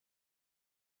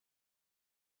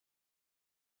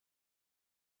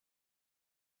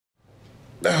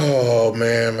Oh,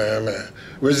 man.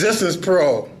 Resistance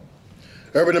Pro.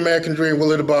 Urban American Dream,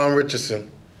 Willie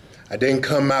Richardson. I didn't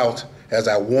come out as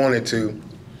I wanted to.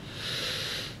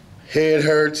 Head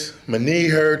hurts, my knee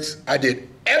hurts. I did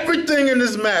everything in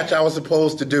this match I was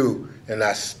supposed to do, and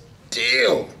I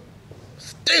still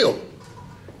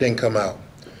didn't come out.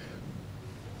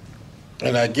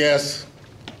 And I guess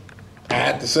I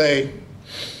had to say,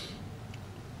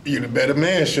 you're the better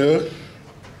man, Suge.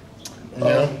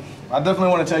 Yeah. I definitely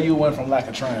want to tell you it went from lack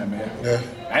of trying, man. Yeah.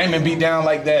 I ain't been beat down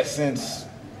like that since,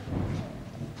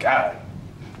 God,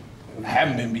 I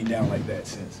haven't been beat down like that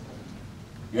since.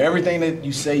 You're everything that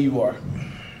you say you are.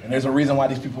 And there's a reason why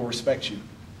these people respect you.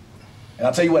 And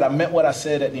I'll tell you what, I meant what I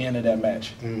said at the end of that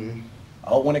match. Mm-hmm. I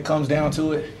hope when it comes down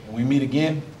to it, and we meet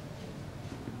again,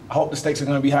 I hope the stakes are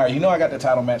going to be higher. You know I got the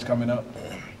title match coming up.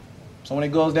 So when it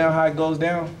goes down how it goes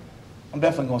down, I'm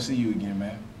definitely going to see you again,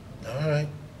 man. All right.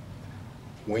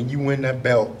 When you win that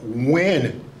belt,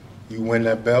 and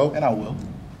I will.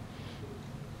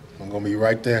 I'm going to be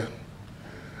right there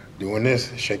doing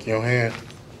this, shaking your hand.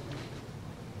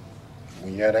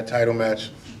 When you have that title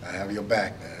match, I have your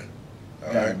back, man.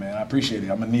 All right, man. I appreciate it.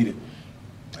 I'm going to need it.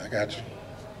 I got you.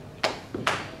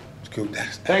 It's cool.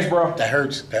 Thanks, bro. That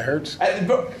hurts. That hurts.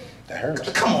 Bro, that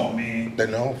hurts. Come on, man.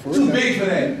 No, for Too real. big for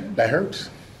that. That hurts.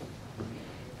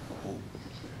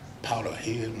 Powder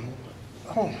head.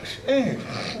 Oh, shit.